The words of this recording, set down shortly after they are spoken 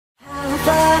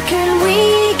far can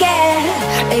we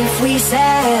get if we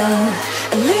sail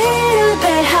a little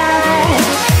bit high?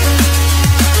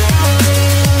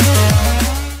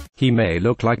 He may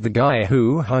look like the guy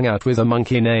who hung out with a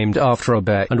monkey named after a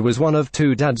bear and was one of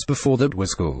 2 dads before that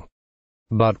was cool.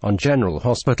 But on General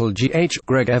Hospital GH,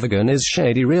 Greg Evergan is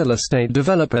shady real estate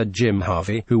developer Jim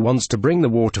Harvey, who wants to bring the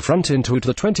waterfront into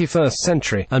the 21st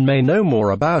century, and may know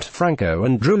more about Franco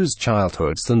and Drew's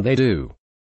childhoods than they do.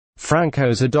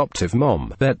 Franco's adoptive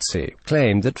mom, Betsy,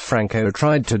 claimed that Franco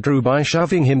tried to Drew by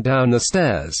shoving him down the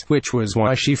stairs, which was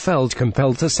why she felt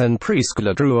compelled to send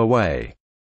preschooler Drew away.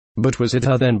 But was it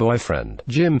her then boyfriend,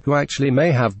 Jim, who actually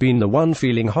may have been the one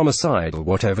feeling homicidal?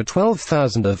 Whatever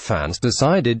 12,000 of fans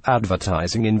decided,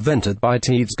 advertising invented by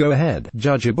teens. Go ahead,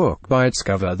 judge a book by its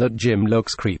cover. That Jim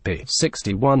looks creepy,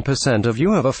 61% of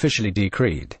you have officially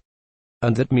decreed.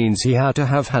 And that means he had to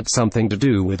have had something to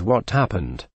do with what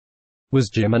happened. Was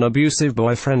Jim an abusive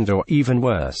boyfriend, or even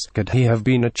worse, could he have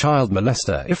been a child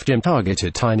molester if Jim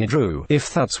targeted tiny Drew?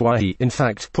 If that's why he, in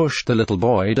fact, pushed the little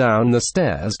boy down the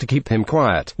stairs to keep him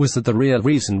quiet, was that the real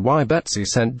reason why Betsy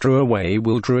sent Drew away?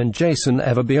 Will Drew and Jason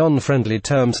ever be on friendly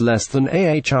terms? Less than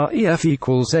ahref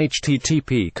equals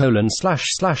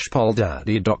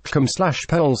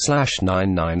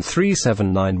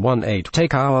http://polldaddy.com/poll/9937918.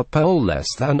 Take our poll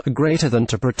less than, greater than,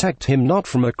 to protect him not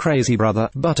from a crazy brother,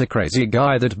 but a crazy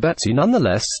guy that Betsy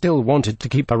nonetheless still wanted to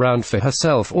keep around for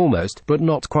herself. Almost, but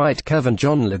not quite. Kevin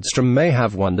John Lidstrom may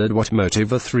have wondered what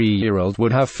motive a 3-year-old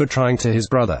would have for trying to his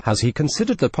brother. Has he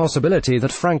considered the possibility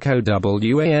that Franco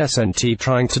wasn't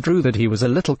trying to Drew, that he was a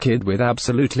little kid with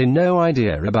absolutely no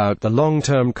idea about the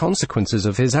long-term consequences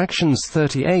of his actions?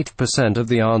 38% of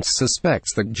the aunts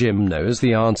suspects that Jim knows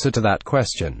the answer to that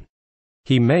question.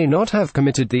 He may not have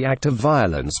committed the act of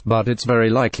violence, but it's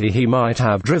very likely he might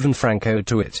have driven Franco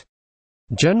to it.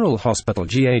 General Hospital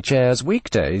GH airs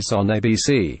weekdays on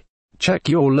ABC. Check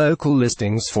your local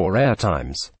listings for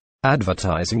airtimes.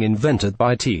 Advertising invented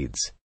by teens.